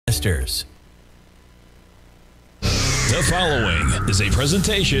investors. The following is a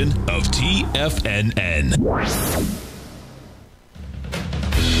presentation of TFNN.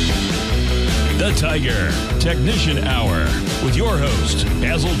 The Tiger Technician Hour with your host,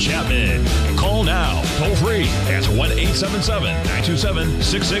 Basil Chapman. Call now, toll free at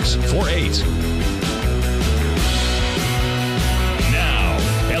 1-877-927-6648. Now,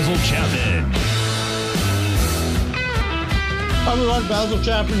 Basil Chapman. Hi everyone, Basil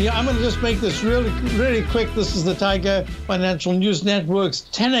Chapman here. I'm going to just make this really quick. This is the Tiger Financial News Network's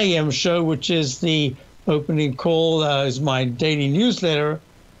 10 a.m. show, which is the opening call, is my daily newsletter.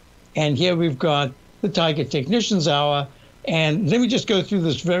 And here we've got the Tiger Technicians Hour. And let me just go through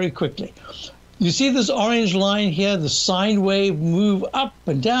this very quickly. You see this orange line here, the sine wave move up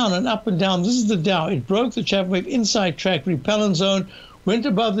and down and up and down. This is the Dow. It broke the Chapman wave inside track repellent zone, went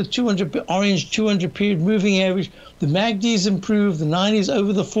above the orange 200 period moving average. The MACD's improved, the 90's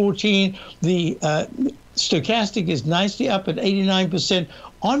over the 14. The stochastic is nicely up at 89%.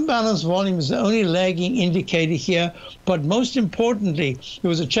 On balance volume is the only lagging indicator here. But most importantly, there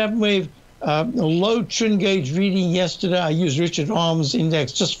was a Chapman wave low trend gauge reading yesterday. I used Richard Arm's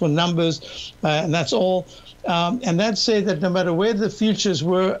index just for numbers, and that's all. And that said that no matter where the futures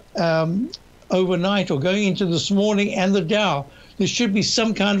were overnight or going into this morning and the Dow, there should be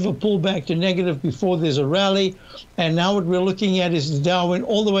some kind of a pullback to negative before there's a rally. And now what we're looking at is the Dow went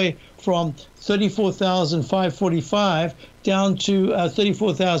all the way from 34,545 down to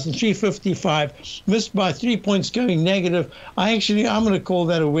 34,355, missed by 3 points going negative. I'm going to call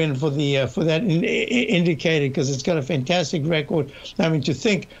that a win for that indicator, because it's got a fantastic record. I mean, to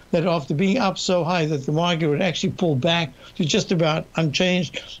think that after being up so high that the market would actually pull back to just about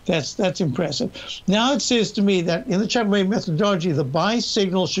unchanged, that's impressive. Now it says to me that in the Chapman wave methodology, the buy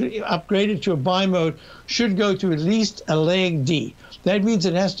signal should upgrade it to a buy mode, should go to at least a leg D. That means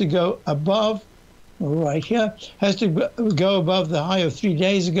it has to go above, right here, has to go above the high of 3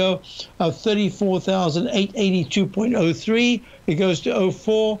 days ago of 34,882.03. It goes to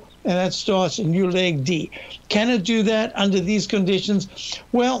 04, and that starts a new leg D. Can it do that under these conditions?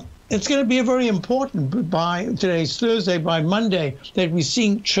 Well, it's going to be a very important by today's Thursday, by Monday, that we're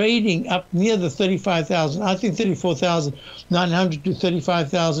seeing trading up near the 35,000. I think 34,900 to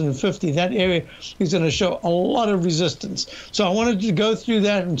 35,050. That area is going to show a lot of resistance. So I wanted to go through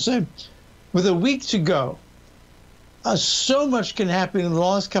that and say, with a week to go, so much can happen in the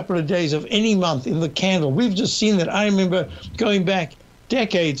last couple of days of any month in the candle. We've just seen that. I remember going back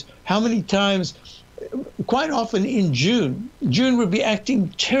decades, how many times, quite often in June would be acting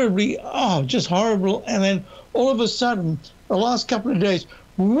terribly, just horrible. And then all of a sudden, the last couple of days,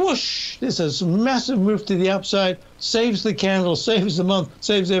 whoosh, there's a massive move to the upside, saves the candle, saves the month,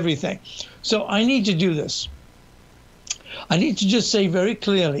 saves everything. So I need to do this. I need to just say very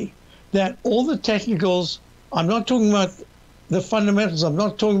clearly that all the technicals, I'm not talking about the fundamentals, I'm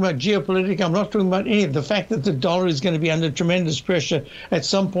not talking about geopolitics, I'm not talking about any of the fact that the dollar is going to be under tremendous pressure at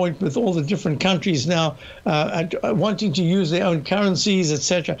some point with all the different countries now wanting to use their own currencies,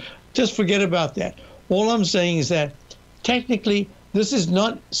 etc. Just forget about that. All I'm saying is that technically this is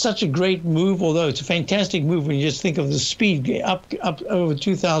not such a great move, although it's a fantastic move when you just think of the speed up over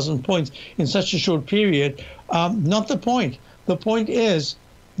 2,000 points in such a short period. Not the point. The point is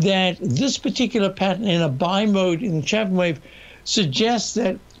that this particular pattern in a buy mode in the Chapman wave suggests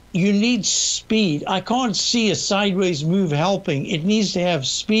that you need speed. I can't see a sideways move helping. It needs to have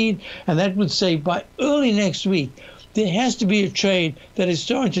speed, and that would say by early next week, there has to be a trade that is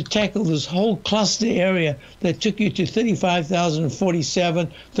starting to tackle this whole cluster area that took you to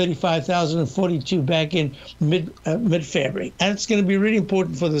 35,047, 35,042 back in mid-February. And it's going to be really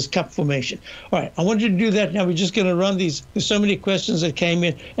important for this cup formation. All right, I wanted to do that. Now we're just going to run these. There's so many questions that came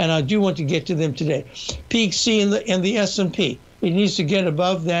in, and I do want to get to them today. Peak C in the S&P. It needs to get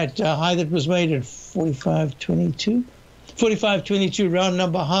above that high that was made at 45.22. 45.22 round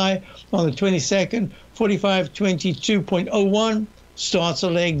number high on the 22nd. 45.22.01 starts a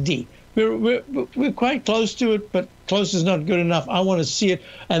leg D. We're quite close to it, but close is not good enough. I want to see it,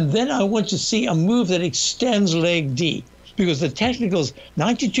 and then I want to see a move that extends leg D, because the technicals,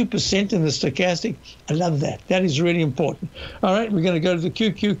 92% in the stochastic. I love that. That is really important. All right, we're going to go to the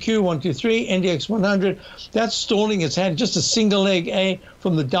QQQ 123 NDX 100. That's stalling. It's had just a single leg A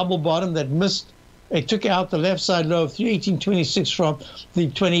from the double bottom that missed. It took out the left side low of 1826 from the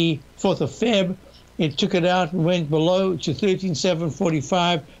 24th of Feb. It took it out and went below to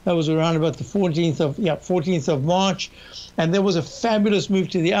 13,745. That was around about the 14th of March. And there was a fabulous move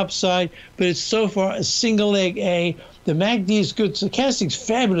to the upside, but it's so far a single leg A. The MACD is good. Stochastic's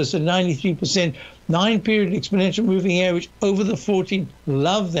fabulous at 93%. 9-period exponential moving average over the 14.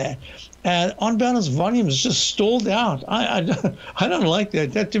 Love that. On balance, volume is just stalled out. I don't like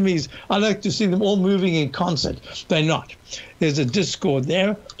that. That to me is, I like to see them all moving in concert. They're not. There's a discord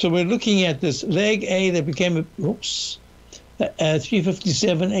there. So we're looking at this leg A that became a,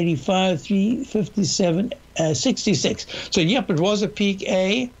 357.85, 357.66. So yep, it was a peak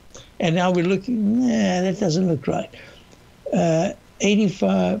A, and now we're looking. That doesn't look right.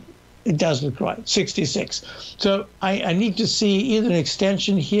 85. It does look right. 66. So I need to see either an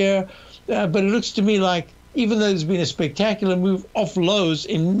extension here, but it looks to me like even though there's been a spectacular move off lows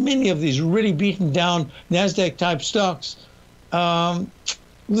in many of these really beaten down NASDAQ type stocks,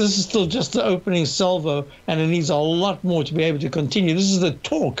 this is still just the opening salvo, and it needs a lot more to be able to continue. This is the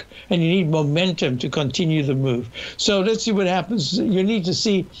talk, and you need momentum to continue the move. So let's see what happens. You need to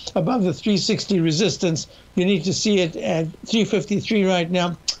see above the 360 resistance. You need to see it at 353 right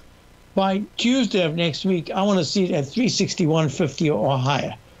now. By Tuesday of next week, I want to see it at 361.50 or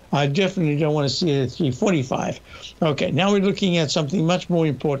higher. I definitely don't want to see it at 345. Okay, now we're looking at something much more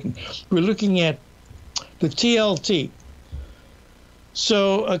important. We're looking at the TLT.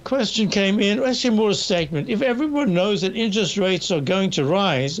 So a question came in, actually more a statement. If everyone knows that interest rates are going to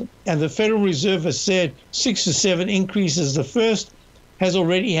rise and the Federal Reserve has said 6 to 7 increases, the first has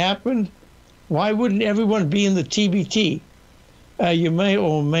already happened, why wouldn't everyone be in the TBT? You may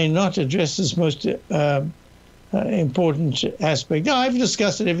or may not address this most important aspect. No, I've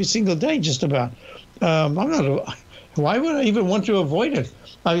discussed it every single day, just about. Why would I even want to avoid it?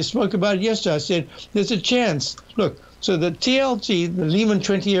 I spoke about it yesterday. I said there's a chance. Look, so the TLT, the Lehman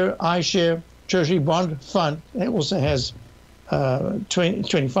 20-year iShare Treasury Bond Fund, it also has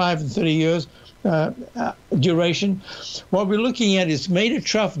 25 and 30 years duration. What we're looking at is made a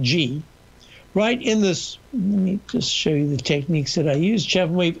trough G. Right in this, let me just show you the techniques that I use.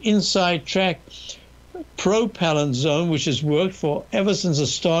 Chapman Wave Inside Track Propellant Zone, which has worked for ever since the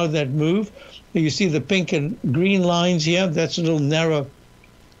start of that move. You see the pink and green lines here. That's a little narrow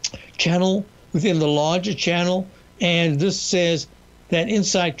channel within the larger channel. And this says that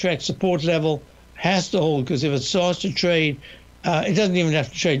inside track support level has to hold, because if it starts to trade, it doesn't even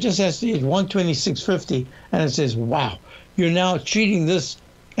have to trade. It just has to hit 126.50. And it says, wow, you're now treating this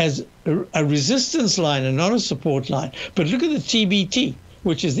as a resistance line and not a support line. But look at the TBT,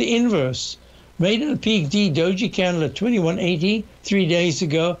 which is the inverse. Made in a peak D doji candle at 21.80 3 days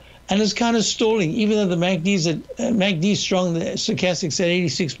ago, and it's kind of stalling, even though the MACD's strong, the stochastic's at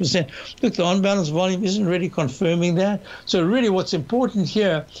 86%. Look, the on-balance volume isn't really confirming that. So really what's important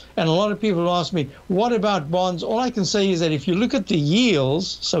here, and a lot of people ask me, what about bonds? All I can say is that if you look at the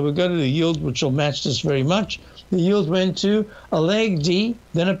yields, so we'll go to the yield, which will match this very much. The yield went to a leg D,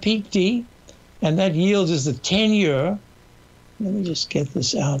 then a peak D, and that yield is the 10-year. Let me just get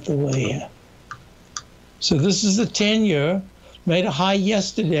this out the way here. So this is the 10-year, made a high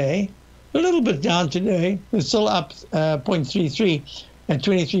yesterday, a little bit down today. It's still up 0.33 at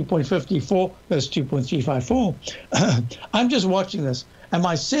 23.54. That's 2.354. I'm just watching this, and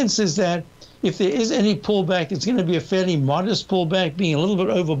my sense is that if there is any pullback, it's going to be a fairly modest pullback, being a little bit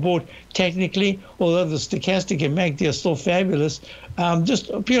overbought technically, although the stochastic and MACD are still fabulous.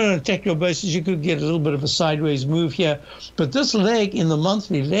 Just pure on a technical basis, you could get a little bit of a sideways move here. But this leg in the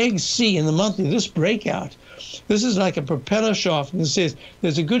monthly, leg C in the monthly, this breakout, this is like a propeller shaft, and it says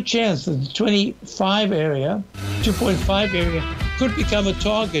there's a good chance that the 25 area, 2.5 area, could become a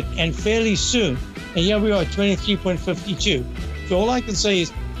target, and fairly soon. And here we are at 23.52. So all I can say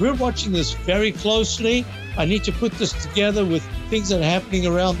is we're watching this very closely. I need to put this together with things that are happening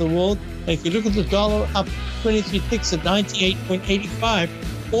around the world. And if you look at the dollar up 23 ticks at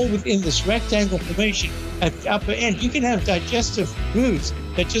 98.85, all within this rectangle formation at the upper end, you can have digestive moves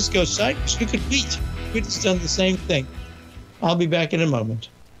that just go sideways. Look at wheat. Wheat has done the same thing. I'll be back in a moment.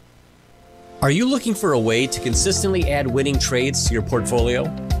 Are you looking for a way to consistently add winning trades to your portfolio?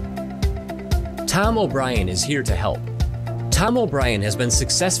 Tom O'Brien is here to help. Tom O'Brien has been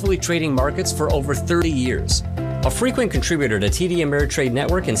successfully trading markets for over 30 years. A frequent contributor to TD Ameritrade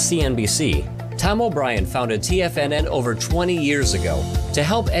Network and CNBC, Tom O'Brien founded TFNN over 20 years ago to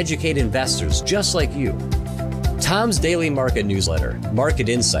help educate investors just like you. Tom's daily market newsletter, Market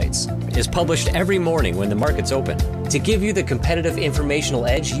Insights, is published every morning when the market's open to give you the competitive informational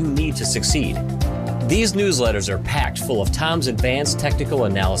edge you need to succeed. These newsletters are packed full of Tom's advanced technical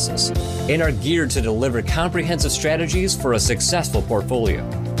analysis and are geared to deliver comprehensive strategies for a successful portfolio.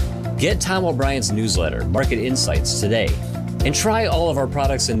 Get Tom O'Brien's newsletter, Market Insights, today, and try all of our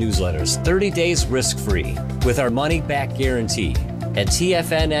products and newsletters 30 days risk-free with our money-back guarantee at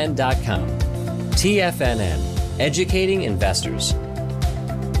TFNN.com. TFNN, educating investors.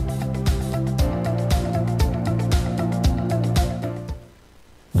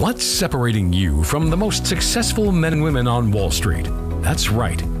 What's separating you from the most successful men and women on Wall Street? That's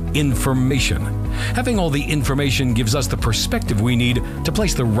right, information. Having all the information gives us the perspective we need to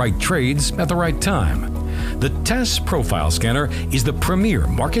place the right trades at the right time. The TAS Profile Scanner is the premier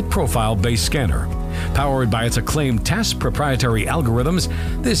market profile-based scanner. Powered by its acclaimed TAS proprietary algorithms,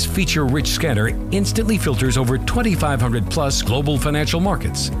 this feature-rich scanner instantly filters over 2,500 plus global financial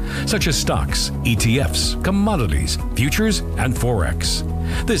markets, such as stocks, ETFs, commodities, futures, and Forex.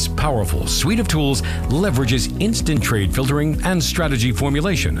 This powerful suite of tools leverages instant trade filtering and strategy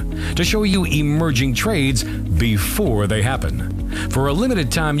formulation to show you emerging trades before they happen. For a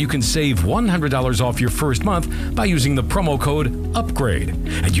limited time, you can save $100 off your first month by using the promo code UPGRADE,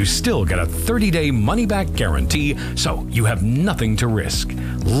 and you still get a 30-day money-back guarantee, so you have nothing to risk.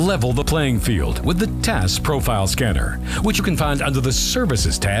 Level the playing field with the TAS Profile Scanner, which you can find under the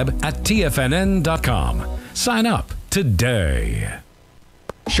Services tab at TFNN.com. Sign up today.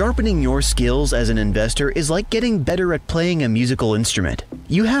 Sharpening your skills as an investor is like getting better at playing a musical instrument.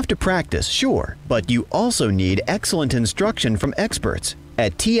 You have to practice, sure, but you also need excellent instruction from experts.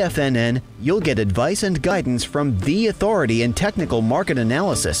 At TFNN, you'll get advice and guidance from the authority in technical market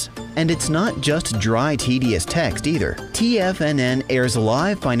analysis. And it's not just dry, tedious text either. TFNN airs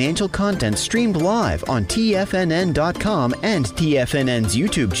live financial content streamed live on TFNN.com and TFNN's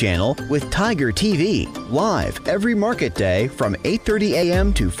YouTube channel with Tiger TV, live every market day from 8:30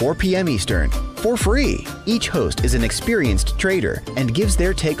 a.m. to 4 p.m. Eastern. For free. Each host is an experienced trader and gives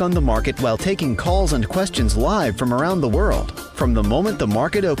their take on the market while taking calls and questions live from around the world. From the moment the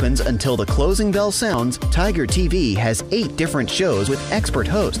market opens until the closing bell sounds, Tiger TV has 8 different shows with expert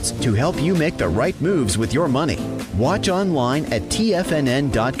hosts to help you make the right moves with your money. Watch online at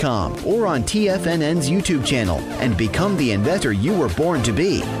TFNN.com or on TFNN's YouTube channel and become the investor you were born to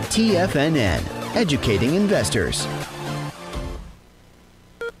be. TFNN, educating investors.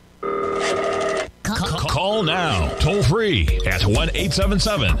 Call now, toll free at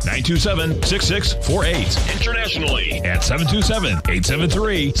 1-877-927-6648. Internationally at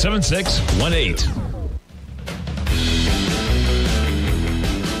 727-873-7618.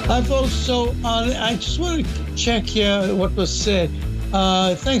 Hi, folks. So I just want to check here what was said.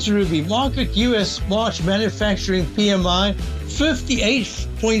 Thanks, Ruby. Market U.S. March manufacturing PMI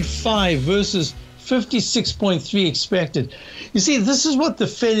 58.5 versus 56.3 expected. You see, this is what the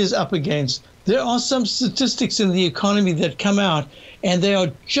Fed is up against. There are some statistics in the economy that come out, and they are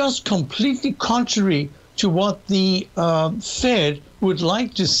just completely contrary to what the Fed would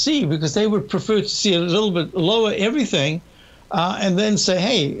like to see, because they would prefer to see a little bit lower everything and then say,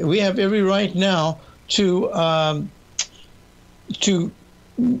 hey, we have every right now to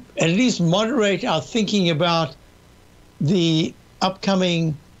at least moderate our thinking about the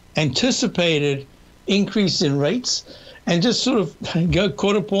upcoming anticipated increase in rates, and just sort of go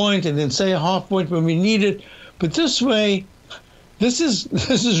quarter point and then say a half point when we need it. But this way, this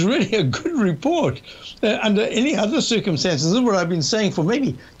is really a good report under any other circumstances. This is what I've been saying for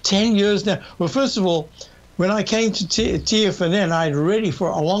maybe 10 years now. Well, first of all, when I came to TFNN, I had already for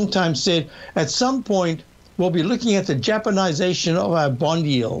a long time said at some point we'll be looking at the Japanization of our bond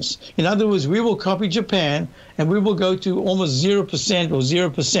yields. In other words, we will copy Japan and we will go to almost 0% or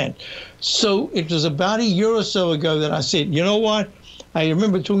 0%. So it was about a year or so ago that I said, you know what? I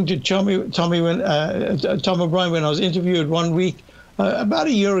remember talking to Tom O'Brien when I was interviewed one week, about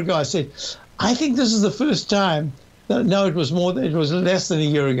a year ago. I said, I think this is the first time. No, it was more. It was less than a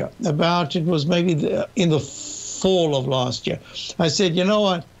year ago. It was maybe in the fall of last year. I said, you know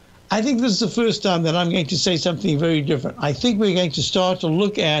what? I think this is the first time that I'm going to say something very different. I think we're going to start to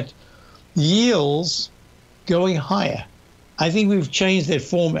look at yields going higher. I think we've changed that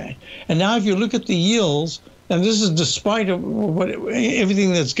format. And now if you look at the yields, and this is despite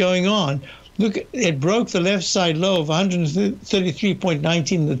everything that's going on, look, it broke the left side low of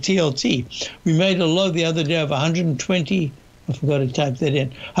 133.19 in the TLT. We made a low the other day of 120. I forgot to type that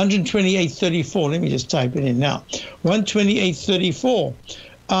in. 128.34. Let me just type it in now. 128.34.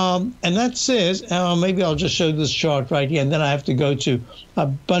 And that says, maybe I'll just show this chart right here, and then I have to go to a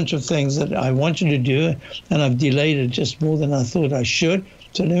bunch of things that I wanted to do, and I've delayed it just more than I thought I should.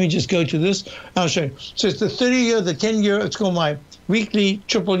 So let me just go to this. I'll show you. So it's the 30-year, the 10-year. It's called my weekly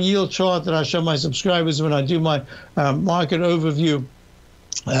triple yield chart that I show my subscribers when I do my market overview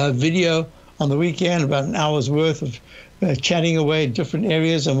video on the weekend, about an hour's worth of chatting away at different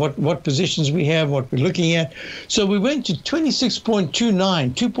areas and what positions we have, what we're looking at. So we went to 26.29,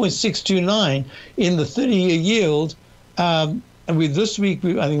 2.629 in the 30-year yield this week,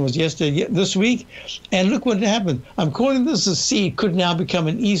 I think it was yesterday, this week, and look what happened. I'm calling this a C. It could now become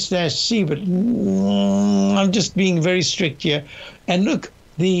an E/C, but I'm just being very strict here. And look,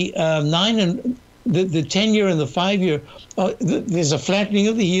 the 9 and the 10-year and the 5-year, there's a flattening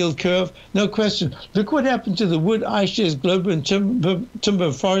of the yield curve, no question. Look what happened to the Wood iShares Global and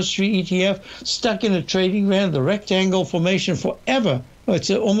Timber Forestry ETF, stuck in a trading band, the rectangle formation forever. It's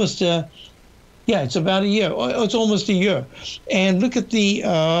almost it's about a year. It's almost a year. And look at the,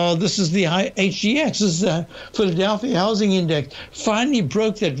 this is the HGX. This is the Philadelphia Housing Index. Finally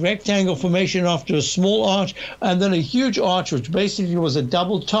broke that rectangle formation after a small arch and then a huge arch, which basically was a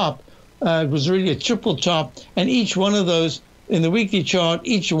double top. It was really a triple top. And each one of those, in the weekly chart,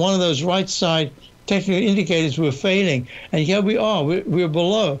 each one of those right side technical indicators were failing. And here we are, we're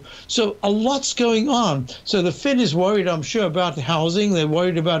below. So a lot's going on. So the Fed is worried, I'm sure, about housing. They're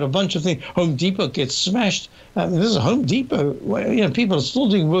worried about a bunch of things. Home Depot gets smashed. This is Home Depot. People are still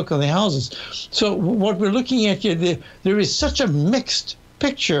doing work on their houses. So what we're looking at here, there is such a mixed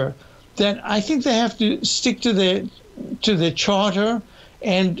picture that I think they have to stick to their charter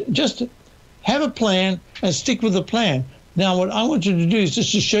and just have a plan and stick with the plan. Now, what I want you to do is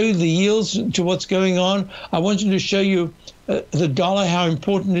just to show you the yields to what's going on. I want you to show you the dollar, how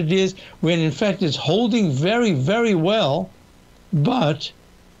important it is, when in fact it's holding very, very well, but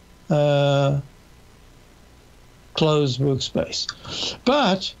close workspace.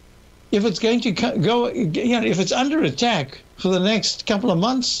 But if it's going to go, if it's under attack for the next couple of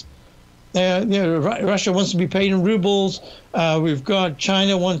months, Russia wants to be paid in rubles. We've got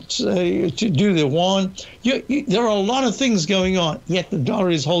China wants to do the yuan. There are a lot of things going on, yet the dollar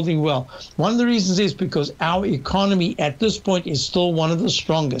is holding well. One of the reasons is because our economy at this point is still one of the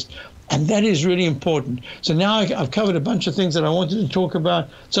strongest. And that is really important. So now I've covered a bunch of things that I wanted to talk about.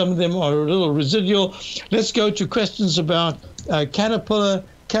 Some of them are a little residual. Let's go to questions about Caterpillar.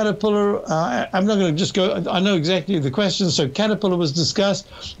 I'm not going to just go, I know exactly the questions. So Caterpillar was discussed.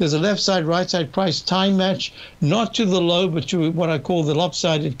 There's a left side, right side price time match, not to the low, but to what I call the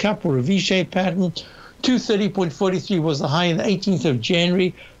lopsided cup or a V-shaped pattern. 230.43 was the high on the 18th of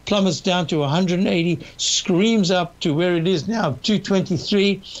January, plummets down to 180, screams up to where it is now,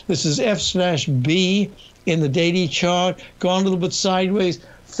 223. This is F/B in the daily chart, gone a little bit sideways.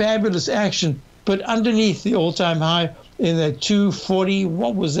 Fabulous action, but underneath the all-time high, in the 240,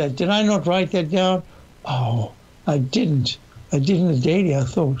 what was that? Did I not write that down? Oh, I didn't. I did in the daily, I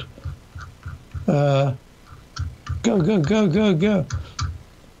thought. Go.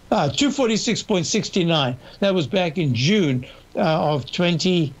 246.69. That was back in June of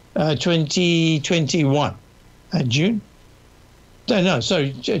 2021. June? No,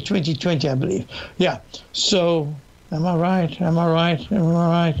 sorry, 2020, I believe. Yeah. So, am I right?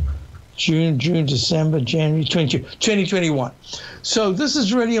 June, December, January, 2021. So this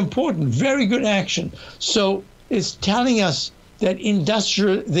is really important. Very good action. So it's telling us that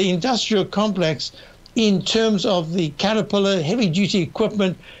the industrial complex, in terms of the Caterpillar heavy-duty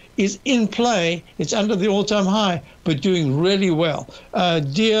equipment, is in play. It's under the all-time high, but doing really well.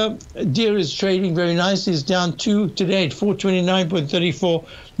 Deere is trading very nicely. It's down 2 today at 429.34.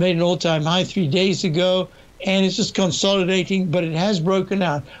 Made an all-time high 3 days ago. And it's just consolidating, but it has broken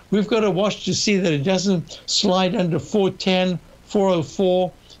out. We've got to watch to see that it doesn't slide under 410,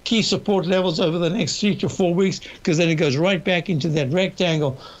 404, key support levels over the next 3 to 4 weeks, because then it goes right back into that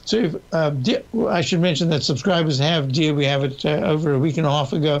rectangle. So if, I should mention that subscribers have Deere. We have it over a week and a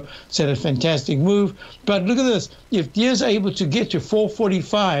half ago. It's had a fantastic move. But look at this. If Deere's able to get to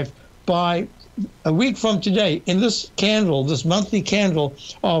 445 by a week from today, in this candle, this monthly candle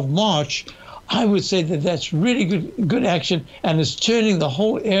of March, I would say that that's really good action, and it's turning the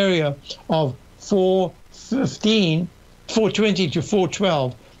whole area of 420 to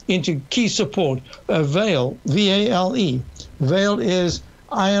 412 into key support. Vale, V-A-L-E. Vale is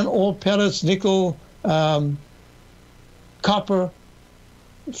iron ore pellets, nickel, copper,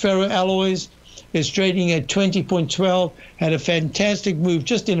 ferroalloys. Is trading at 20.12, had a fantastic move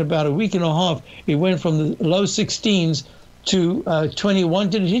just in about a week and a half. It went from the low 16s to 21.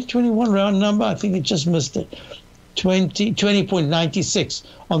 Did it hit 21 round number? I think it just missed it. 20.96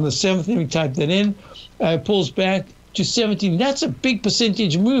 on the 7th. Let me type that in. Pulls back to 17. That's a big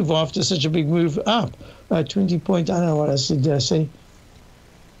percentage move after such a big move up. 20 point, I don't know what I said. Did I say?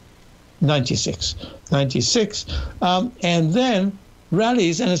 96. And then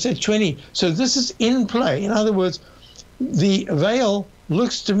rallies, and it's at 20. So this is in play. In other words, the Vale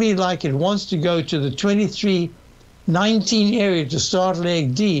looks to me like it wants to go to the 23.19 area to start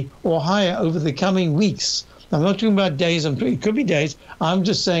leg D or higher over the coming weeks. I'm not talking about days. It could be days. I'm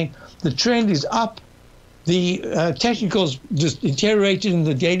just saying the trend is up. The technicals just deteriorated in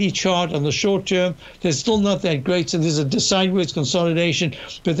the daily chart on the short term. They're still not that great, so there's a sideways consolidation.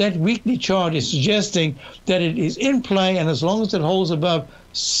 But that weekly chart is suggesting that it is in play, and as long as it holds above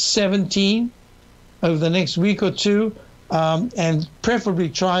 17 over the next week or two, and preferably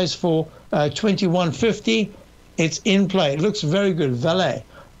tries for 2150, it's in play. It looks very good. Vale,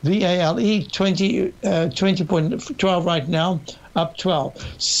 V-A-L-E, 20.12 right now, up 12.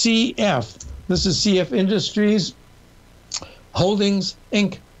 CF. This is CF Industries Holdings,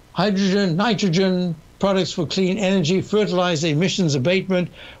 Inc., hydrogen, nitrogen, products for clean energy, fertilizer, emissions abatement,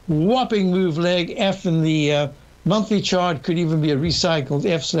 whopping move leg. F in the monthly chart could even be a recycled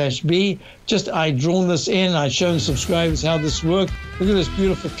F/B. Just I drawn this in. I've shown subscribers how this worked. Look at this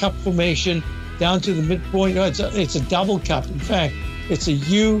beautiful cup formation down to the midpoint. Oh, it's a double cup. In fact, it's a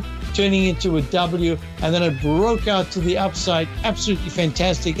U turning into a W, and then it broke out to the upside. Absolutely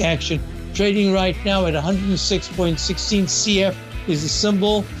fantastic action. Trading right now at 106.16 CF is the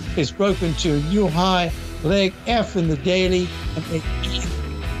symbol. It's broken to a new high. Leg F in the daily, and they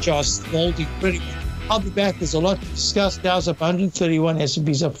just holding pretty good. I'll be back. There's a lot to discuss. Dow's up 131,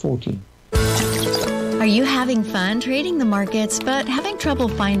 S&P's up 14. Are you having fun trading the markets, but having trouble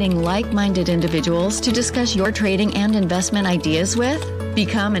finding like-minded individuals to discuss your trading and investment ideas with?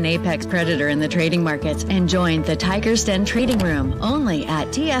 Become an apex predator in the trading markets and join the Tiger's Den Trading Room only at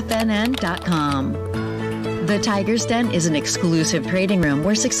TFNN.com. The Tiger's Den is an exclusive trading room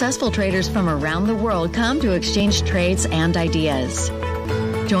where successful traders from around the world come to exchange trades and ideas.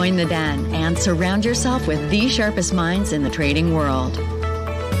 Join the den and surround yourself with the sharpest minds in the trading world.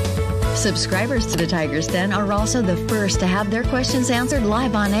 Subscribers to the Tiger's Den are also the first to have their questions answered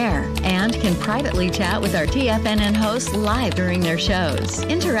live on air and can privately chat with our TFNN hosts live during their shows.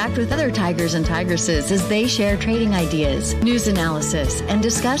 Interact with other Tigers and Tigresses as they share trading ideas, news analysis, and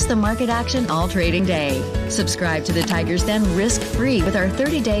discuss the market action all trading day. Subscribe to the Tiger's Den risk-free with our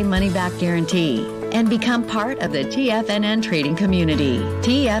 30-day money-back guarantee and become part of the TFNN trading community.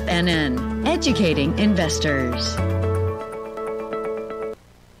 TFNN, educating investors.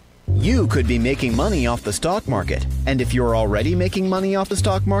 You could be making money off the stock market. And if you're already making money off the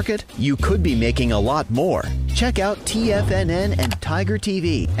stock market, you could be making a lot more. Check out TFNN and Tiger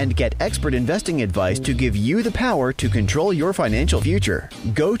TV and get expert investing advice to give you the power to control your financial future.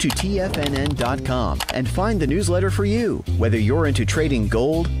 Go to TFNN.com and find the newsletter for you. Whether you're into trading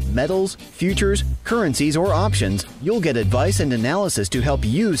gold, metals, futures, currencies, or options, you'll get advice and analysis to help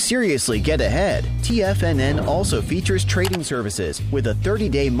you seriously get ahead. TFNN also features trading services with a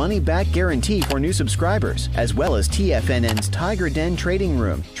 30-day money-back guarantee for new subscribers, as well as TFNN's Tiger Den Trading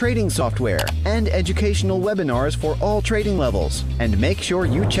Room, trading software, and educational webinars for all trading levels. And make sure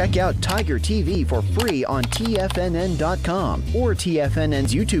you check out Tiger TV for free on TFNN.com or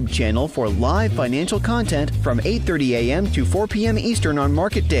TFNN's YouTube channel for live financial content from 8:30 a.m. to 4 p.m. Eastern on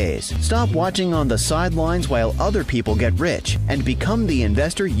market days. Stop watching on the sidelines while other people get rich and become the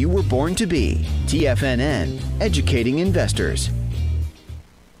investor you were born to be. TFNN, educating investors.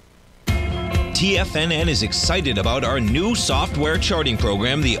 TFNN is excited about our new software charting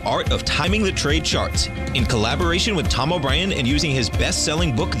program, The Art of Timing the Trade Charts. In collaboration with Tom O'Brien and using his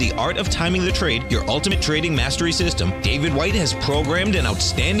best-selling book, The Art of Timing the Trade, Your Ultimate Trading Mastery System, David White has programmed an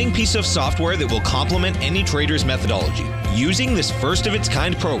outstanding piece of software that will complement any trader's methodology. Using this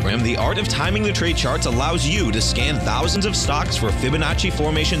first-of-its-kind program, The Art of Timing the Trade Charts allows you to scan thousands of stocks for Fibonacci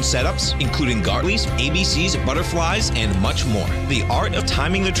formation setups, including Gartleys, ABCs, butterflies, and much more. The Art of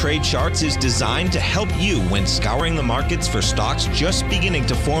Timing the Trade Charts is designed to help you when scouring the markets for stocks just beginning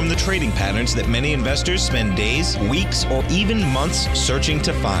to form the trading patterns that many investors spend days, weeks, or even months searching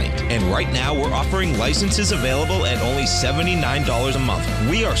to find. And right now, we're offering licenses available at only $79 a month.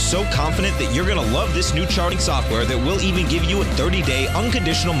 We are so confident that you're going to love this new charting software that will even give you a 30-day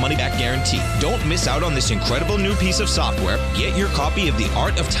unconditional money-back guarantee. Don't miss out on this incredible new piece of software. Get your copy of The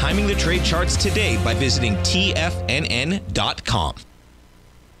Art of Timing the Trade Charts today by visiting TFNN.com.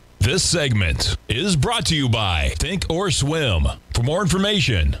 This segment is brought to you by Thinkorswim. For more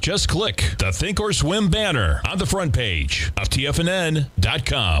information, just click the Thinkorswim banner on the front page of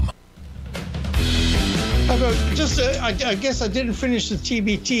TFNN.com. I guess I didn't finish the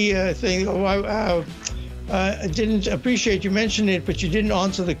TBT thing. I didn't appreciate you mentioning it, but you didn't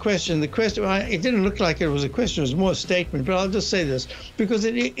answer the question. The question, it didn't look like it was a question, it was more a statement, but I'll just say this, because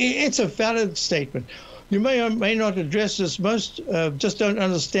it's a valid statement. You may or may not address this. Most just don't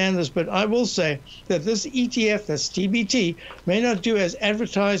understand this, but I will say that this ETF, that's TBT, may not do as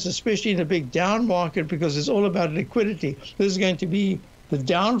advertised, especially in a big down market, because it's all about liquidity. This is going to be the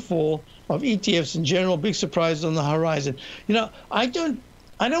downfall of ETFs in general, big surprise on the horizon. You know, I don't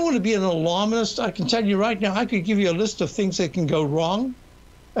I don't want to be an alarmist. I can tell you right now, I could give you a list of things that can go wrong.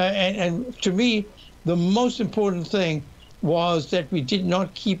 And to me, the most important thing was that we did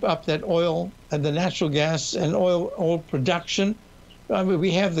not keep up that oil and the natural gas and oil production. I mean, we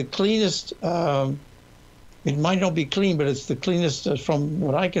have the cleanest, it might not be clean, but it's the cleanest from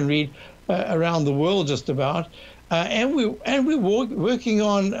what I can read around the world just about. And we're working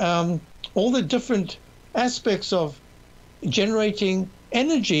on all the different aspects of generating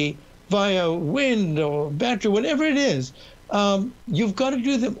energy via wind or battery, whatever it is. You've got to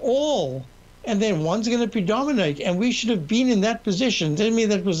do them all, and then one's going to predominate. And we should have been in that position. To me,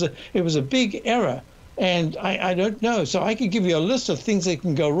 it was a big error, and I don't know. So I could give you a list of things that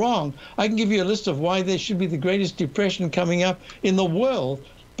can go wrong. I can give you a list of why there should be the greatest depression coming up in the world.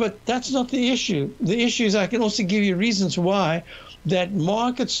 But that's not the issue. The issue is I can also give you reasons why that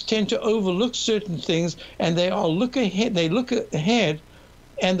markets tend to overlook certain things, and they look ahead,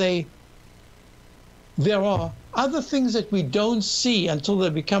 and there are other things that we don't see until they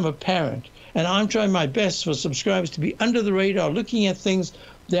become apparent. And I'm trying my best for subscribers to be under the radar, looking at things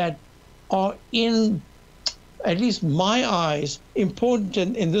that are, in at least my eyes, important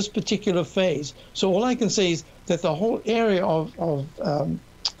in this particular phase. So all I can say is that the whole area of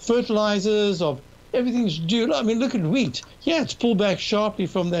fertilizers, of everything's due. I mean, look at wheat. Yeah, it's pulled back sharply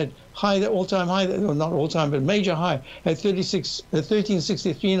from that high, that all-time high, well, not all-time, but major high at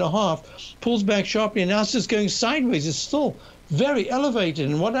 1363.5, pulls back sharply, and now it's just going sideways. It's still very elevated.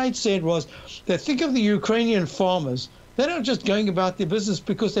 And what I'd said was that think of the Ukrainian farmers. They're not just going about their business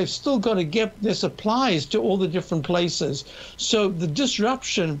because they've still got to get their supplies to all the different places. So the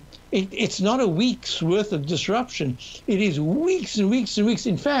disruption, it's not a week's worth of disruption. It is weeks and weeks and weeks.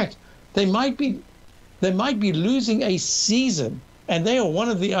 In fact, they might be losing a season. And they are one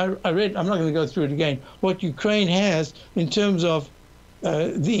of the, I read, I'm not going to go through it again, what Ukraine has in terms of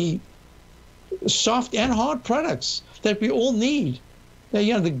the soft and hard products that we all need.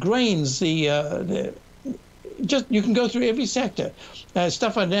 The grains, just you can go through every sector.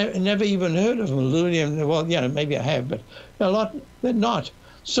 Stuff I never even heard of, aluminum. Well, maybe I have, but a lot they're not.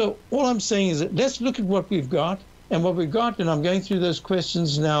 So all I'm saying is that let's look at what we've got, and what we've got, and I'm going through those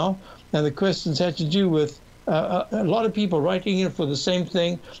questions now, and the questions had to do with a lot of people writing in for the same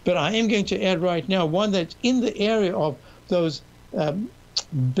thing, but I am going to add right now one that's in the area of those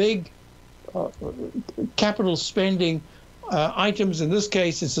big capital spending items. In this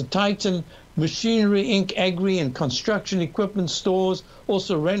case, it's the Titan Machinery, Inc., Agri and Construction Equipment Stores,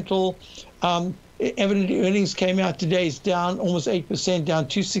 also rental. Evidently, earnings came out today. It's down almost 8%, down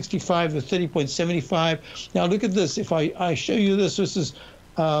 265 to 30.75. Now, look at this. If I show you this, this is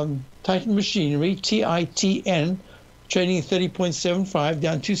Titan Machinery, TITN, trading at 30.75,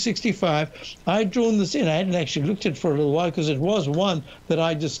 down 265. I had drawn this in. I hadn't actually looked at it for a little while because it was one that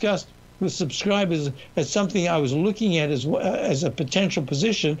I discussed with subscribers as something I was looking at as a potential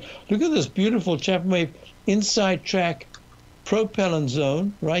position. Look at this beautiful Chapman wave inside track propellant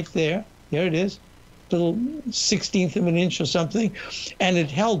zone right there. There it is, little 1/16 of an inch or something, and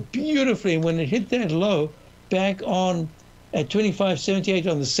it held beautifully. And when it hit that low back on at 25.78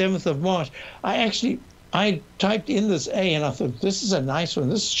 on the 7th of March, I typed in this A, and I thought, this is a nice one.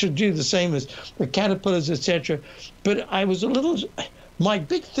 This should do the same as the Caterpillars, etc. But I was a little, my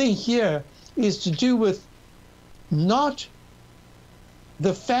big thing here is to do with not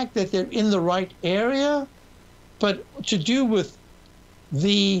the fact that they're in the right area, but to do with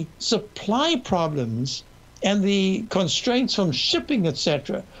the supply problems and the constraints from shipping,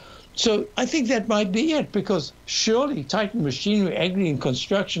 etc. So I think that might be it, because surely Titan Machinery, Agri and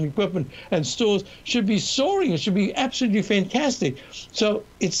Construction Equipment and Stores should be soaring. It should be absolutely fantastic. So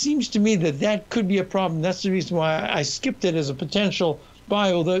it seems to me that that could be a problem. That's the reason why I skipped it as a potential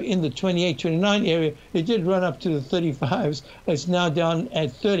buy, although in the 28, 29 area, it did run up to the 35s. It's now down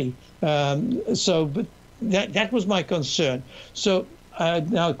at 30. But that was my concern. So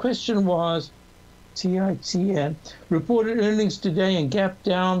now the question was, TITN reported earnings today and gap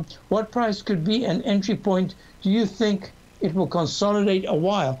down. What price could be an entry point? Do you think it will consolidate a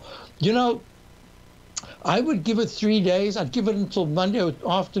while? I would give it 3 days. I'd give it until Monday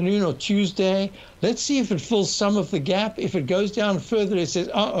afternoon or Tuesday. Let's see if it fills some of the gap. If it goes down further, it says,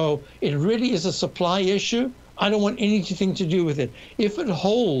 it really is a supply issue. I don't want anything to do with it. If it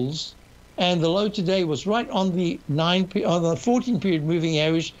holds, and the low today was right on the 14-period moving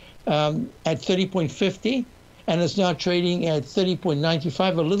average, at 30.50, and it's now trading at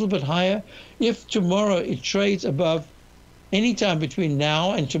 30.95, a little bit higher. If tomorrow it trades above, anytime between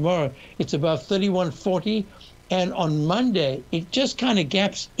now and tomorrow, it's above 31.40, and on Monday it just kind of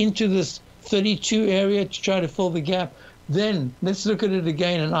gaps into this 32 area to try to fill the gap, then let's look at it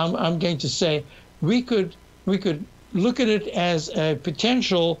again, and I'm going to say we could look at it as a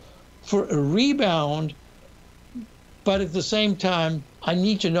potential for a rebound, but at the same time, I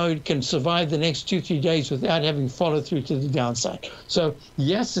need to know it can survive the next 2-3 days without having followed through to the downside. So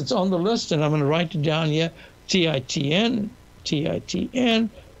yes, it's on the list, and I'm going to write it down here, TITN,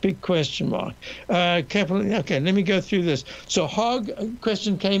 big question mark. Capital. Okay, let me go through this. So Hog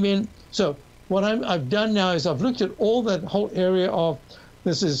question came in. So what I've done now is I've looked at all that whole area of,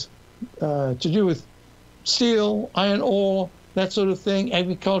 this is to do with steel, iron ore, that sort of thing,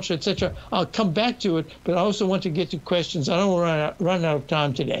 agriculture, etc. I'll come back to it, but I also want to get to questions. I don't want to run out of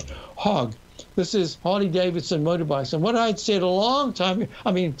time today. Hog. This is Harley-Davidson motorbikes. And what I'd said a long time,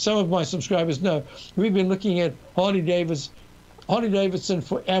 I mean, some of my subscribers know, we've been looking at Harley-Davidson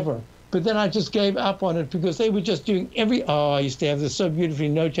forever. But then I just gave up on it because they were just doing I used to have this so beautifully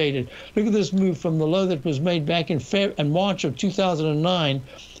notated. Look at this move from the low that was made back in March of 2009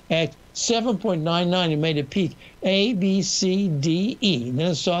 at 7.99. It made a peak. A, B, C, D, E. And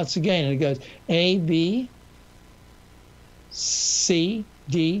then it starts again, and it goes A, B, C,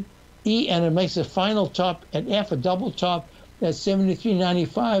 D, E, and it makes a final top at F, a double top at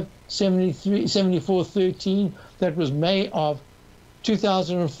 73.95, 74.13. That was May of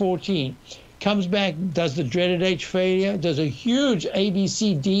 2014. Comes back, does the dreaded H failure, does a huge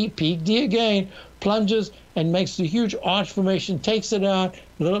ABCD, peak D again, plunges and makes the huge arch formation, takes it out,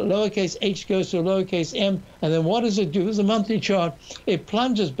 lowercase h goes to lowercase m, and then what does it do? This is a monthly chart. It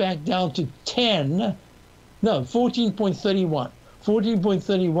plunges back down to 14.31.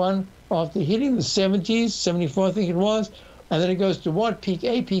 14.31 after hitting the 70s, 74 I think it was, and then it goes to what? Peak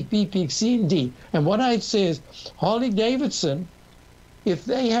A, peak B, peak C, and D. And what I'd say is Harley-Davidson, if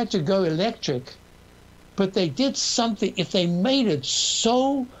they had to go electric, but they did something, if they made it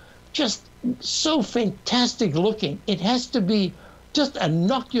so fantastic looking, it has to be just a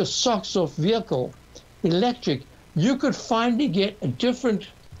knock your socks off vehicle, electric, you could finally get a different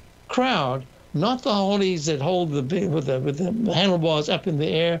crowd, not the Harleys that hold with the handlebars up in the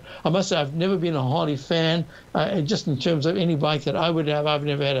air. I must say I've never been a Harley fan, just in terms of any bike that I would have. I've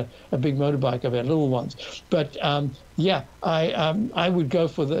never had a big motorbike. I've had little ones. But yeah, I would go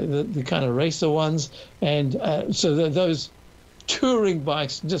for the kind of racer ones. And so those touring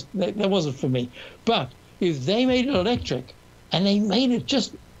bikes, just that wasn't for me. But if they made it electric, and they made it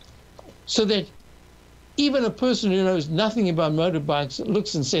just so that even a person who knows nothing about motorbikes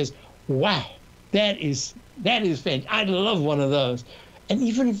looks and says, wow, that is fantastic. I'd love one of those. And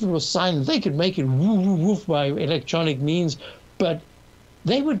even if it was silent, they could make it woof by electronic means, but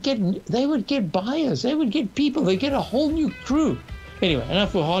they would get buyers, they would get people, they get a whole new crew. Anyway,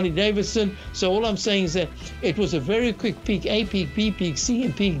 enough for Harley-Davidson. So all I'm saying is that it was a very quick peak A, peak B, peak C,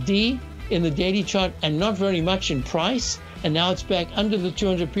 and peak D in the daily chart, and not very much in price. And now it's back under the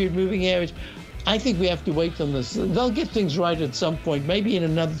 200 period moving average. I think we have to wait on this. They'll get things right at some point. Maybe in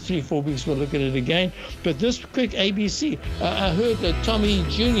another 3-4 weeks we'll look at it again. But this quick ABC, I heard Tommy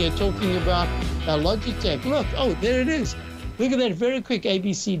Jr. talking about Logitech. Look, there it is. Look at that very quick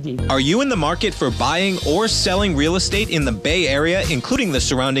ABCD. Are you in the market for buying or selling real estate in the Bay Area, including the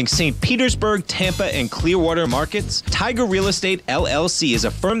surrounding St. Petersburg, Tampa, and Clearwater markets? Tiger Real Estate LLC is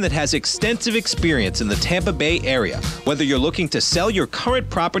a firm that has extensive experience in the Tampa Bay area. Whether you're looking to sell your current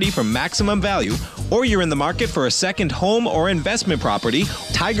property for maximum value, or you're in the market for a second home or investment property,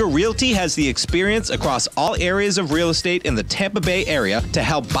 Tiger Realty has the experience across all areas of real estate in the Tampa Bay area to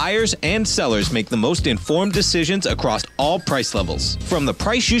help buyers and sellers make the most informed decisions across all price levels. From the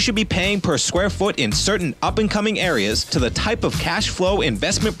price you should be paying per square foot in certain up-and-coming areas to the type of cash flow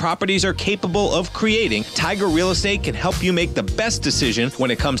investment properties are capable of creating, Tiger Real Estate can help you make the best decision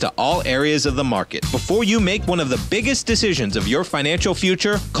when it comes to all areas of the market. Before you make one of the biggest decisions of your financial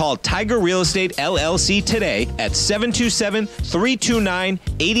future, call Tiger Real Estate LLC today at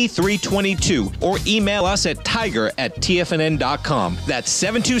 727-329-8322 or email us at tiger@tfnn.com. That's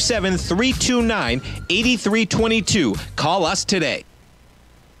 727-329-8322. Call us today.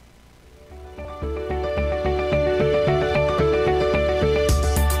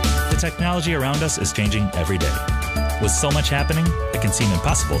 The technology around us is changing every day. With so much happening, it can seem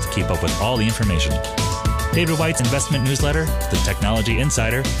impossible to keep up with all the information. David White's investment newsletter, The Technology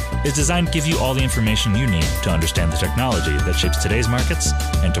Insider, is designed to give you all the information you need to understand the technology that shapes today's markets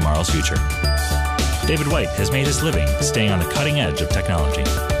and tomorrow's future. David White has made his living staying on the cutting edge of technology.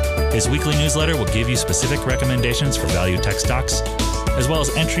 His weekly newsletter will give you specific recommendations for value tech stocks, as well as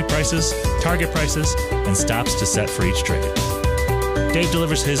entry prices, target prices, and stops to set for each trade. Dave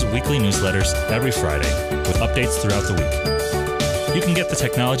delivers his weekly newsletters every Friday with updates throughout the week. You can get the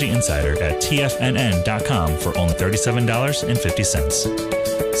Technology Insider at TFNN.com for only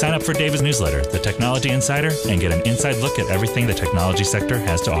 $37.50. Sign up for David's newsletter, The Technology Insider, and get an inside look at everything the technology sector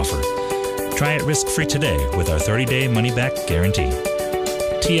has to offer. Try it risk-free today with our 30-day money-back guarantee.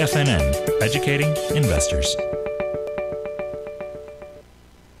 TFNN, educating investors.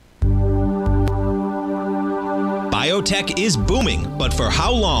 Biotech is booming, but for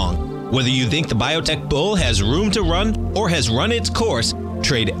how long? Whether you think the biotech bull has room to run or has run its course,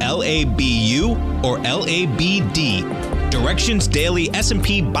 trade LABU or LABD. Direction's daily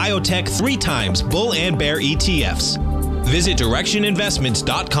S&P Biotech 3 times bull and bear ETFs. Visit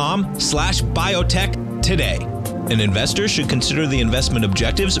directioninvestments.com/biotech today. An investor should consider the investment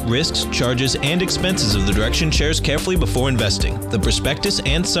objectives, risks, charges, and expenses of the Direction shares carefully before investing. The prospectus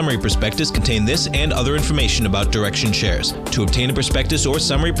and summary prospectus contain this and other information about Direction shares. To obtain a prospectus or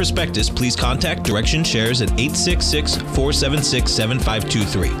summary prospectus, please contact Direction shares at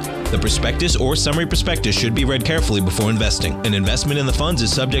 866-476-7523. The prospectus or summary prospectus should be read carefully before investing. An investment in the funds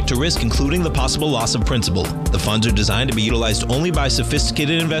is subject to risk, including the possible loss of principal. The funds are designed to be utilized only by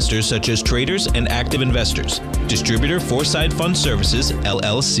sophisticated investors such as traders and active investors. Distributor Foreside Fund Services,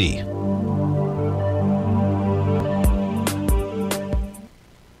 LLC.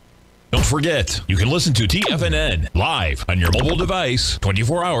 Don't forget, you can listen to TFNN live on your mobile device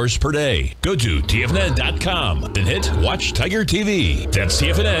 24 hours per day. Go to TFNN.com, then hit Watch Tiger TV. That's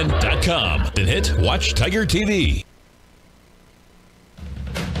TFNN.com, then hit Watch Tiger TV.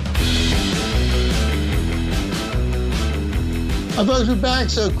 We're back.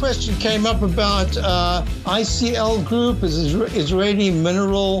 So a question came up about ICL Group, is an Israeli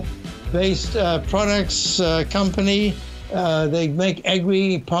mineral-based products company. They make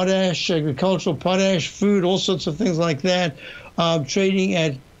agricultural potash, food, all sorts of things like that. Trading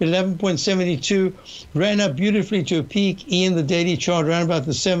at 11.72, ran up beautifully to a peak in the daily chart around about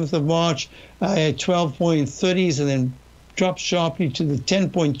the 7th of March at 12.30s, and then dropped sharply to the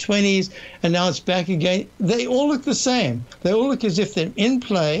 10.20s, and now it's back again. They all look the same. They all look as if they're in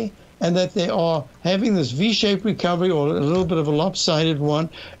play and that they are having this V-shaped recovery or a little bit of a lopsided one.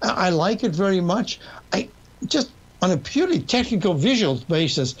 I like it very much. I just, on a purely technical visual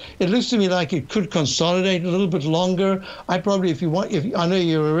basis, it looks to me like it could consolidate a little bit longer. I probably, if I know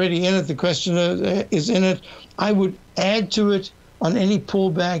you're already in it, the questioner is in it, I would add to it on any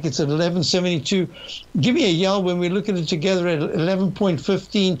pullback. It's at 11.72. Give me a yell when we look at it together at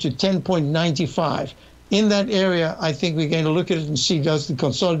 11.15 to 10.95. In that area, I think we're going to look at it and see, does the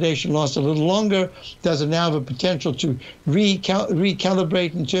consolidation last a little longer? Does it now have a potential to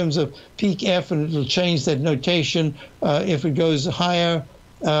recalibrate in terms of peak F, and it'll change that notation if it goes higher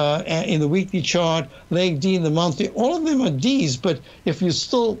in the weekly chart, leg D in the monthly? All of them are Ds, but if you're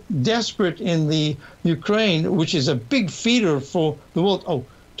still desperate in the Ukraine, which is a big feeder for the world,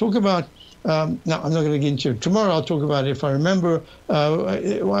 talk about, now I'm not going to get into it. Tomorrow I'll talk about it if I remember.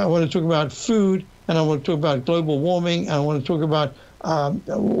 I want to talk about food, and I want to talk about global warming, and I want to talk about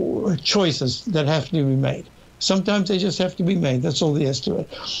choices that have to be made. Sometimes they just have to be made. That's all there is to it.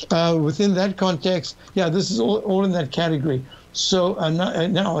 Within that context, yeah, this is all in that category. So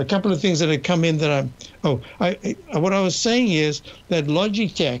now a couple of things that have come in that what I was saying is that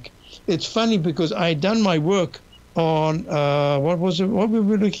Logitech, it's funny because I had done my work on, what was it? What were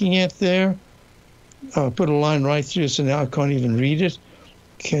we looking at there? I put a line right through, so now I can't even read it.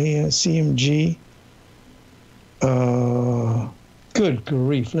 Okay, CMG. Good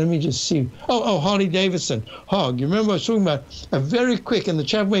grief. Let me just see. Harley Davidson. HOG. You remember I was talking about a very quick, in the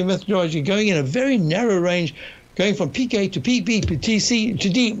Chapman methodology, going in a very narrow range, going from peak A to peak B to TC to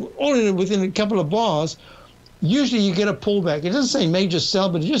D, all in within a couple of bars. Usually you get a pullback. It doesn't say major sell,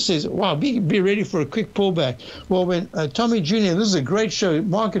 but it just says, wow, be ready for a quick pullback. Well, when Tommy Jr., this is a great show,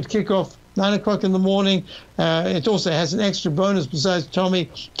 market kickoff, 9 o'clock in the morning. It also has an extra bonus besides Tommy.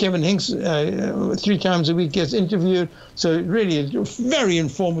 Kevin Hincks 3 times a week gets interviewed. So really a very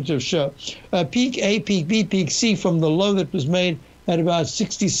informative show. Peak A, peak B, peak C from the low that was made at about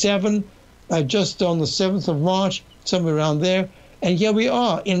 67 just on the 7th of March, somewhere around there. And here we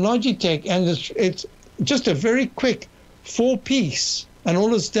are in Logitech, and it's just a very quick 4-piece. And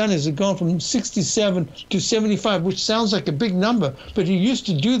all it's done is it's gone from 67 to 75, which sounds like a big number, but you used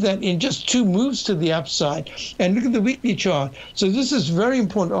to do that in just 2 moves to the upside. And look at the weekly chart. So this is very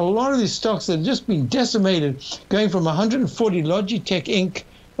important. A lot of these stocks that have just been decimated, going from 140 Logitech Inc.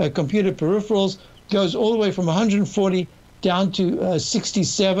 Computer peripherals, goes all the way from 140 down to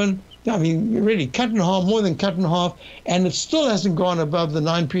 67. I mean, really cut in half, more than cut in half, and it still hasn't gone above the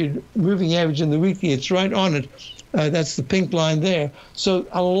 9-period moving average in the weekly. It's right on it. That's the pink line there. So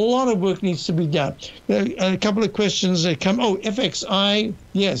a lot of work needs to be done. A couple of questions that come. Oh, FXI.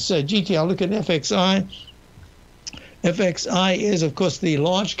 Yes, GT, I'll look at FXI. FXI is, of course, the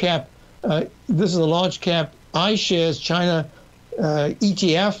large cap. This is the large cap iShares China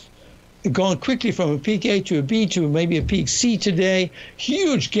ETF. Gone quickly from a peak A to a B to maybe a peak C today.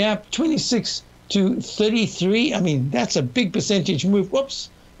 Huge gap, 26 to 33. I mean, that's a big percentage move.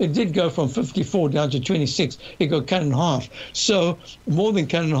 Whoops. It did go from 54 down to 26. It got cut in half. So more than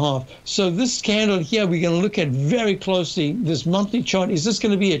cut in half. So this candle here, we're going to look at very closely. This monthly chart, is this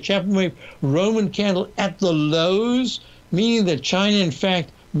going to be a Chapman wave Roman candle at the lows? Meaning that China, in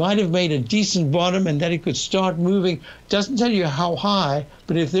fact, might have made a decent bottom and that it could start moving. Doesn't tell you how high,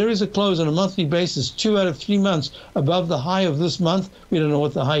 but if there is a close on a monthly basis, 2 out of 3 months above the high of this month, we don't know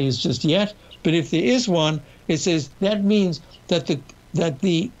what the high is just yet, but if there is one, it says that means that the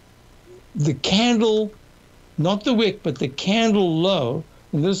candle, not the wick, but the candle low,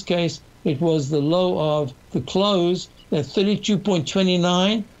 in this case, it was the low of the close at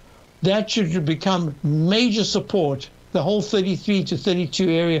 32.29, that should become major support. The whole 33 to 32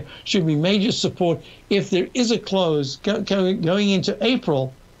 area should be major support if there is a close going into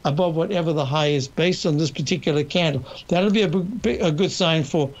April above whatever the high is based on this particular candle. That'll be a good sign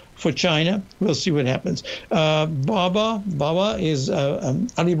for China. We'll see what happens. Baba is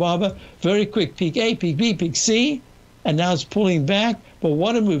Alibaba. Very quick peak A, peak B, peak C, and now it's pulling back. But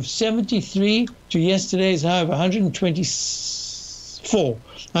what a move, 73 to yesterday's high of 124.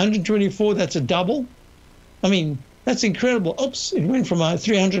 124, that's a double. I mean, that's incredible. Oops, it went from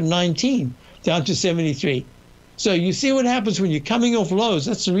 319 down to 73. So you see what happens when you're coming off lows.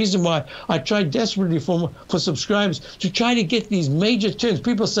 That's the reason why I tried desperately for subscribers to try to get these major turns.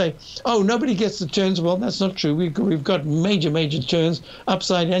 People say, oh, nobody gets the turns. Well, that's not true. We've got major turns,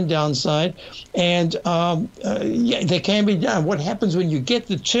 upside and downside. And yeah, they can be done. What happens when you get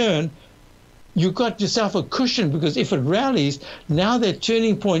the turn, you've got yourself a cushion, because if it rallies, now that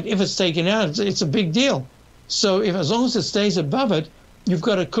turning point, if it's taken out, it's a big deal. So as long as it stays above it, you've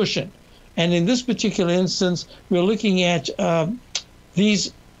got a cushion. And in this particular instance, we're looking at a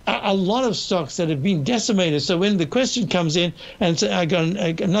lot of stocks that have been decimated. So when the question comes in, and so I got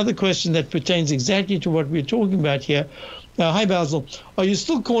another question that pertains exactly to what we're talking about here. Hi, Basil. Are you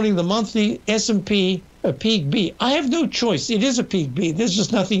still calling the monthly S&P a peak B? I have no choice. It is a peak B. There's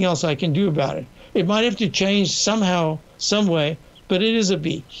just nothing else I can do about it. It might have to change somehow, some way, but it is a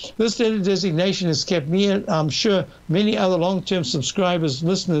B. This designation has kept me and I'm sure many other long-term subscribers,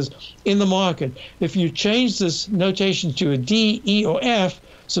 listeners in the market. If you change this notation to a D, E, or F,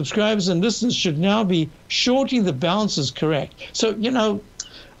 subscribers and listeners should now be shorting the balances correct. So, you know,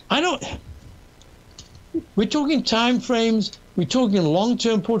 we're talking time frames, we're talking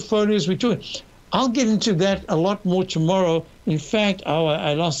long-term portfolios, I'll get into that a lot more tomorrow. In fact,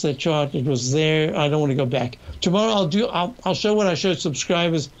 I lost that chart. It was there. I don't want to go back. Tomorrow I'll show what I showed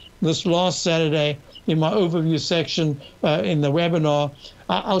subscribers this last Saturday in my overview section in the webinar.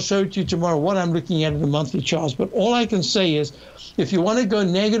 I'll show it to you tomorrow what I'm looking at in the monthly charts. But all I can say is, if you want to go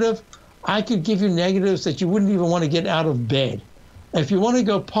negative, I could give you negatives that you wouldn't even want to get out of bed. If you want to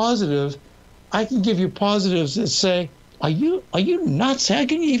go positive, I can give you positives that say, Are you nuts? How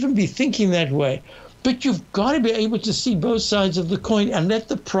can you even be thinking that way? But you've got to be able to see both sides of the coin and let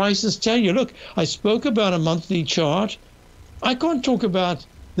the prices tell you. Look, I spoke about a monthly chart. I can't talk about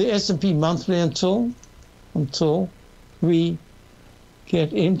the S&P monthly until we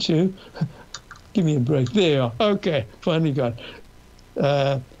get into. Give me a break. There you are. Okay, finally got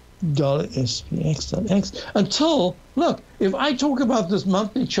dollar SPX.X. Until, look, if I talk about this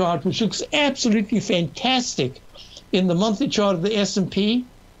monthly chart, which looks absolutely fantastic, in the monthly chart of the S&P,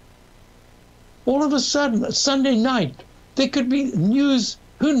 all of a sudden, Sunday night, there could be news.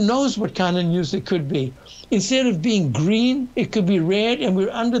 Who knows what kind of news it could be? Instead of being green, it could be red, and we're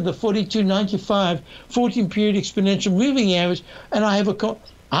under the 42.95 14-period exponential moving average. And I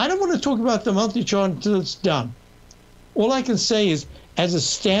don't want to talk about the monthly chart until it's done. All I can say is, as it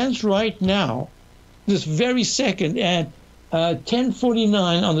stands right now, this very second at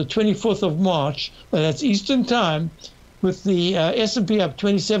 10:49 on the 24th of March, that's Eastern Time, with the S&P up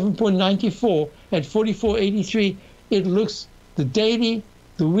 27.94 at 44.83, it looks, the daily,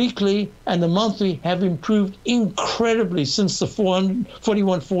 the weekly, and the monthly have improved incredibly since the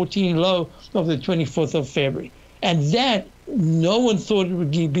 41.14 low of the 24th of February. And that, no one thought it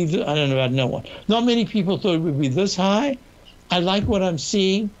would be, I don't know about no one. Not many people thought it would be this high. I like what I'm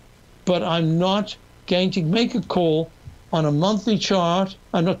seeing, but I'm not going to make a call on a monthly chart.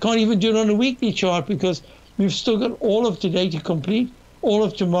 I can't even do it on a weekly chart because we've still got all of today to complete, all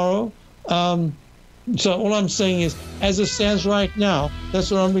of tomorrow. So all I'm saying is, as it stands right now,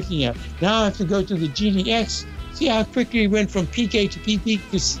 that's what I'm looking at. Now I have to go to the GDX, see how quickly it went from peak A to peak B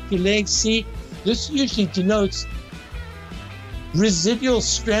to leg C. This usually denotes residual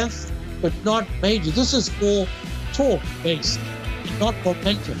strength, but not major. This is all torque-based, not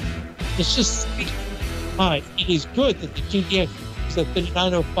momentum. It's just high. It is good that the GDX is at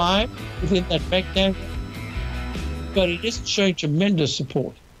 39.05 within that rectangle, but it isn't showing tremendous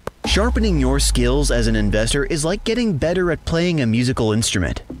support. Sharpening your skills as an investor is like getting better at playing a musical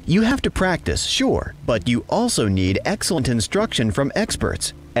instrument. You have to practice, sure, but you also need excellent instruction from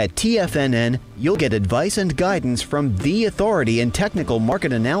experts. At TFNN, you'll get advice and guidance from the authority in technical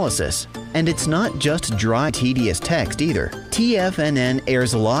market analysis. And it's not just dry, tedious text either. TFNN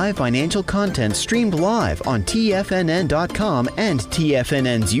airs live financial content streamed live on TFNN.com and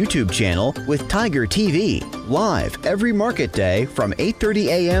TFNN's YouTube channel with Tiger TV, live every market day from 8:30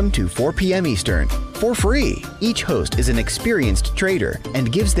 a.m. to 4 p.m. Eastern, for free. Each host is an experienced trader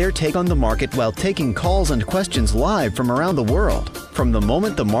and gives their take on the market while taking calls and questions live from around the world. From the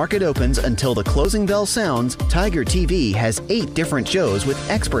moment the market opens until the closing bell sounds, Tiger TV has 8 different shows with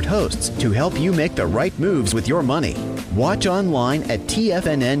expert hosts to help you make the right moves with your money. Watch online at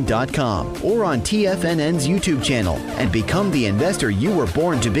TFNN.com or on TFNN's YouTube channel and become the investor you were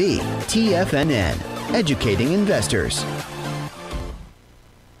born to be. TFNN, educating investors.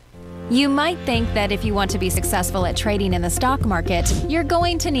 You might think that if you want to be successful at trading in the stock market, you're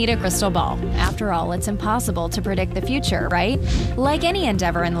going to need a crystal ball. After all, it's impossible to predict the future, right? Like any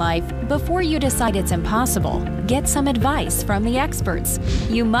endeavor in life, before you decide it's impossible, get some advice from the experts.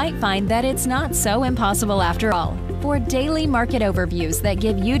 You might find that it's not so impossible after all. For daily market overviews that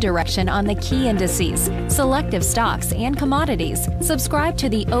give you direction on the key indices, selective stocks, and commodities, subscribe to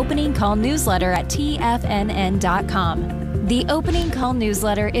the Opening Call newsletter at TFNN.com. The Opening Call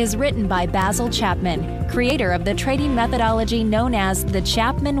newsletter is written by Basil Chapman, creator of the trading methodology known as the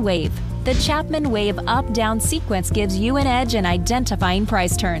Chapman Wave. The Chapman Wave up-down sequence gives you an edge in identifying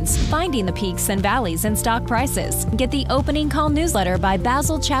price turns, finding the peaks and valleys in stock prices. Get the Opening Call newsletter by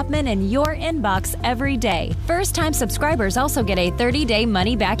Basil Chapman in your inbox every day. First-time subscribers also get a 30-day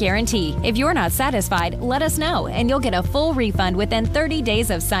money-back guarantee. If you're not satisfied, let us know, and you'll get a full refund within 30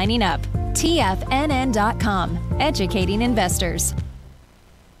 days of signing up. TFNN.com, educating investors.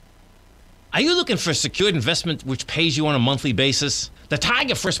 Are you looking for a secured investment which pays you on a monthly basis? The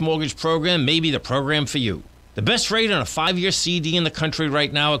Tiger First Mortgage Program may be the program for you. The best rate on a 5-year CD in the country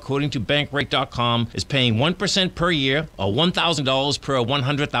right now, according to Bankrate.com, is paying 1% per year or $1,000 per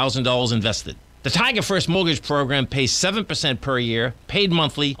 $100,000 invested. The Tiger First Mortgage Program pays 7% per year, paid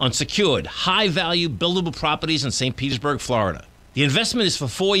monthly, on secured, high-value, buildable properties in St. Petersburg, Florida. The investment is for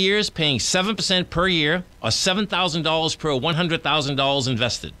 4 years, paying 7% per year or $7,000 per $100,000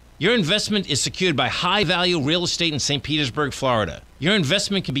 invested. Your investment is secured by high-value real estate in St. Petersburg, Florida. Your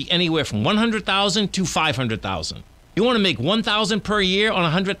investment can be anywhere from $100,000 to $500,000. You want to make $1,000 per year on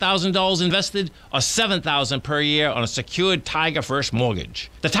 $100,000 invested or $7,000 per year on a secured Tiger First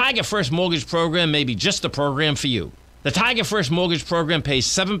mortgage. The Tiger First Mortgage Program may be just the program for you. The Tiger First Mortgage Program pays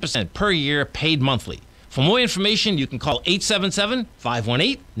 7% per year, paid monthly. For more information, you can call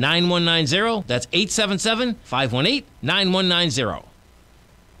 877-518-9190. That's 877-518-9190.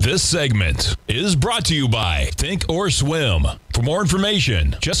 This segment is brought to you by Thinkorswim. For more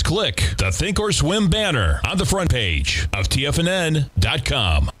information, just click the Thinkorswim banner on the front page of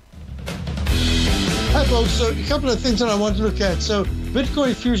TFNN.com. Hi, folks. So a couple of things that I want to look at. So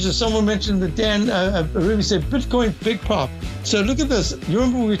Bitcoin futures, someone mentioned that Dan Ruby said Bitcoin big pop. So look at this. You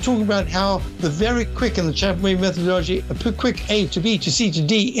remember we were talking about how the very quick in the Chapman Wave methodology, a quick A to B to C to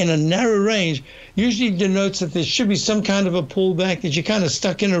D in a narrow range usually denotes that there should be some kind of a pullback, that you're kind of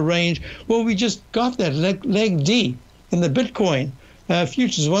stuck in a range. Well, we just got that leg D in the Bitcoin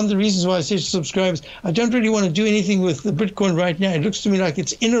futures. One of the reasons why I say to subscribers, I don't really want to do anything with the Bitcoin right now. It looks to me like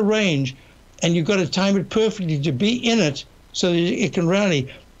it's in a range, and you've got to time it perfectly to be in it so that it can rally.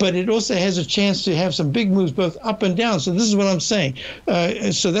 But it also has a chance to have some big moves both up and down. So this is what I'm saying.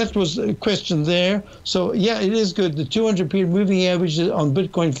 So that was a question there. So, yeah, it is good. The 200-period moving average on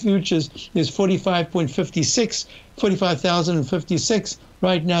Bitcoin futures is 45,056.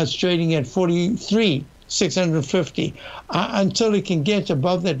 Right now it's trading at 43,650. Until it can get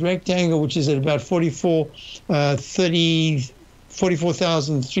above that rectangle, which is at about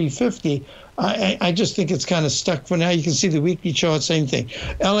 44,350. I just think it's kind of stuck for now. You can see the weekly chart, same thing.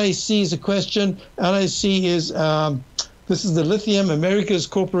 LAC is a question. LAC is, this is the Lithium Americas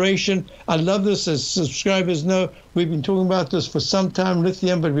Corporation. I love this. As subscribers know, we've been talking about this for some time,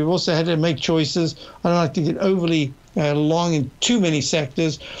 lithium, but we've also had to make choices. I don't like to get overly long in too many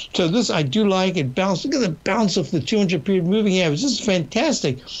sectors. So this, I do like it. Bounce. Look at the bounce of the 200-period moving average. This is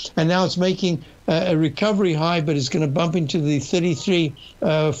fantastic. And now it's making a recovery high, but it's going to bump into the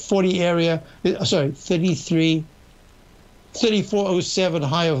 33.40 area. Sorry, 34.07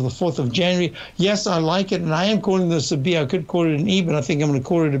 high of the 4th of January. Yes, I like it, and I am calling this a B. I could call it an E, but I think I'm going to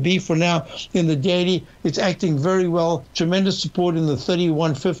call it a B for now. In the daily, it's acting very well. Tremendous support in the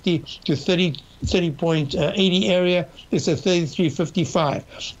 31.50 to 30.80 area. It's at 33.55.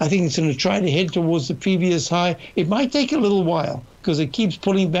 I think it's going to try to head towards the previous high. It might take a little while because it keeps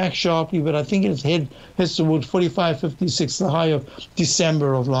pulling back sharply, but I think it's heads towards 45.56, the high of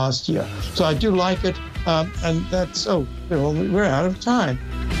December of last year. So I do like it, and that's, we're out of time.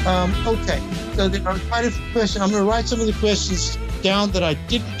 Okay, so there are quite a few questions. I'm going to write some of the questions down that I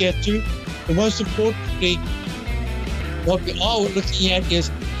didn't get to. But most importantly, what we are looking at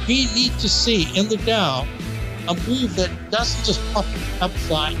is we need to see in the Dow a move that doesn't just pop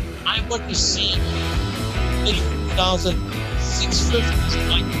upside. I want to see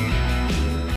 34,650.